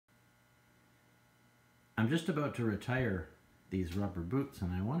I'm just about to retire these rubber boots,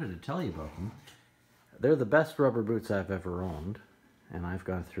 and I wanted to tell you about them. They're the best rubber boots I've ever owned, and I've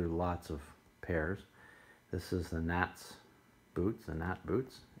gone through lots of pairs. This is the Nats boots, the Nat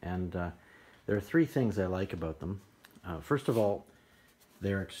boots, and there are three things I like about them. First of all,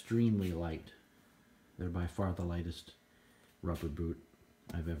 they're extremely light. They're by far the lightest rubber boot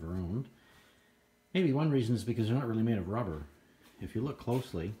I've ever owned. Maybe one reason is because they're not really made of rubber. If you look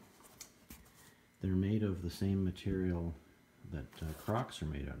closely, they're made of the same material that Crocs are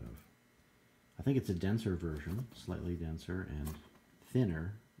made out of. I think it's a denser version, slightly denser and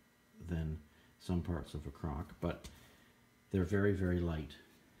thinner than some parts of a Croc, but they're very, very light.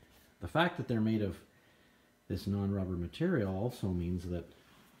 The fact that they're made of this non-rubber material also means that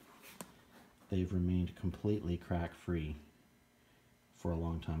they've remained completely crack-free for a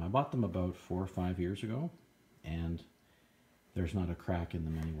long time. I bought them about 4 or 5 years ago, and there's not a crack in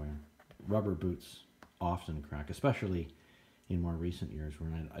them anywhere. Rubber boots often crack, especially in more recent years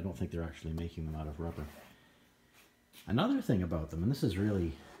when I don't think they're actually making them out of rubber. Another thing about them, and this is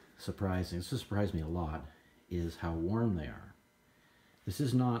really surprising, this has surprised me a lot, is how warm they are. This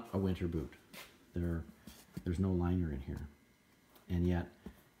is not a winter boot. There's no liner in here. And yet,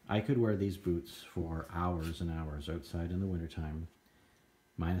 I could wear these boots for hours and hours outside in the wintertime,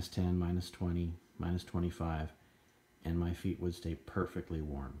 minus 10, minus 20, minus 25, and my feet would stay perfectly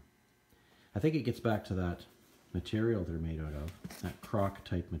warm. I think it gets back to that material they're made out of. That Croc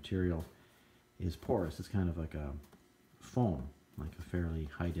type material is porous. It's kind of like a foam, like a fairly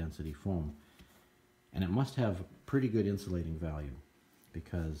high density foam. And it must have pretty good insulating value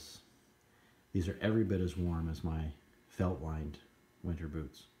because these are every bit as warm as my felt lined winter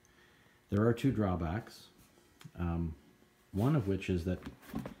boots. There are two drawbacks. One of which is that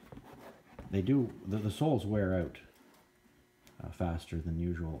the soles wear out faster than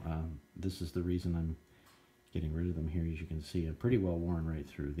usual. This is the reason I'm getting rid of them here. As you can see, I'm pretty well worn right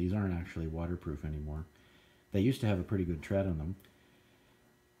through. These aren't actually waterproof anymore. They used to have a pretty good tread on them.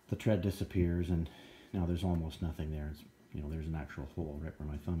 The tread disappears, and now there's almost nothing there. It's, there's an actual hole right where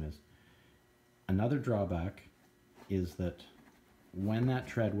my thumb is. Another drawback is that when that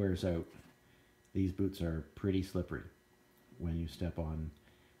tread wears out, these boots are pretty slippery when you step on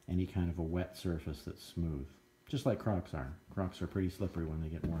any kind of a wet surface that's smooth. Just like Crocs are. Crocs are pretty slippery when they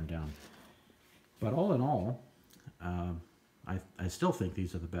get worn down. But all in all, I still think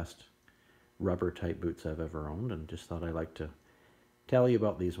these are the best rubber type boots I've ever owned, and just thought I'd like to tell you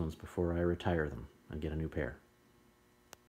about these ones before I retire them and get a new pair.